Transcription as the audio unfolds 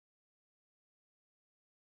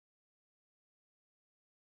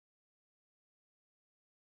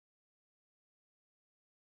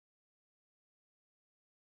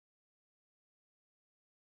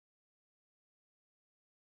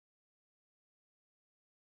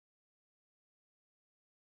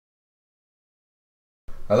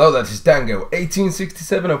Hello, that is Dango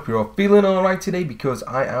 1867. Hope you're all feeling alright today because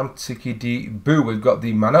I am tickety boo. We've got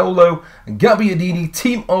the Manolo Gabbiadini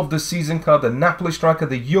Team of the Season card, the Napoli striker,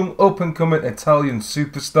 the young up-and-coming Italian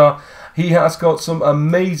superstar. He has got some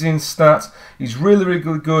amazing stats. He's really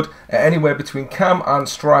good at anywhere between cam and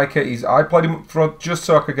striker. I played him up front just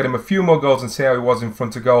so I could get him a few more goals and see how he was in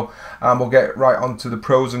front of goal. And we'll get right on to the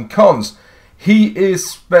pros and cons. He is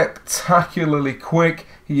spectacularly quick.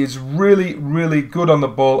 He is really good on the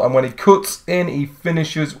ball, and when he cuts in, he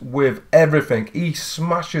finishes with everything. He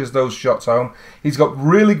smashes those shots home. He's got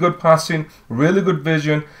really good passing, really good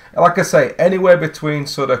vision. Like I say, anywhere between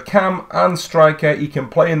sort of cam and striker, he can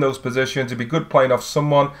play in those positions. He'd be good playing off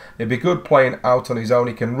someone. He'd be good playing out on his own.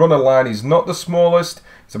 He can run a line. He's not the smallest.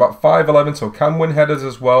 He's about 5'11", so can win headers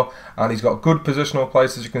as well. And he's got good positional play,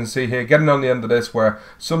 as you can see here, getting on the end of this, where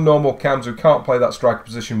some normal cams who can't play that striker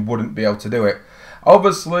position wouldn't be able to do it.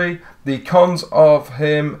 Obviously, the cons of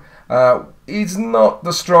him, he's not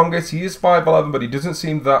the strongest. He is 5'11", but he doesn't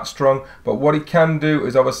seem that strong. But what he can do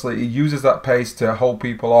is obviously he uses that pace to hold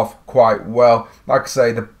people off quite well. Like I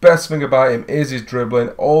say, the best thing about him is his dribbling.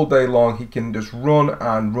 All day long, he can just run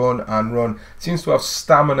and run and run. Seems to have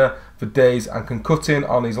stamina for days and can cut in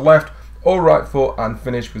on his left or right foot and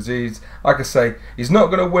finish with ease. Like I say, he's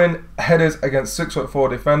not going to win headers against 6'4"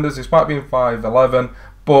 defenders, despite being 5'11",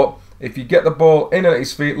 but if you get the ball in at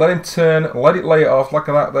his feet, let him turn, let it lay it off like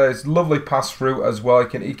that. There's lovely pass through as well.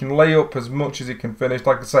 He can lay up as much as he can finish.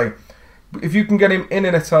 Like I say, if you can get him in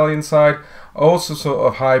an Italian side, also sort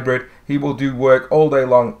of hybrid, he will do work all day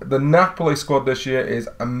long. The Napoli squad this year is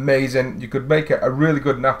amazing. You could make it a really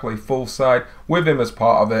good Napoli full side with him as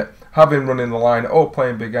part of it. Have him running the line or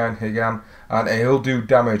playing big Higan, and he'll do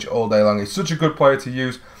damage all day long. He's such a good player to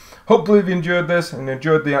use. Hopefully you've enjoyed this and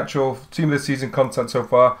enjoyed the actual Team of the Season content so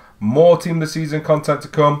far. More Team of the Season content to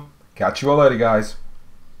come. Catch you all later, guys.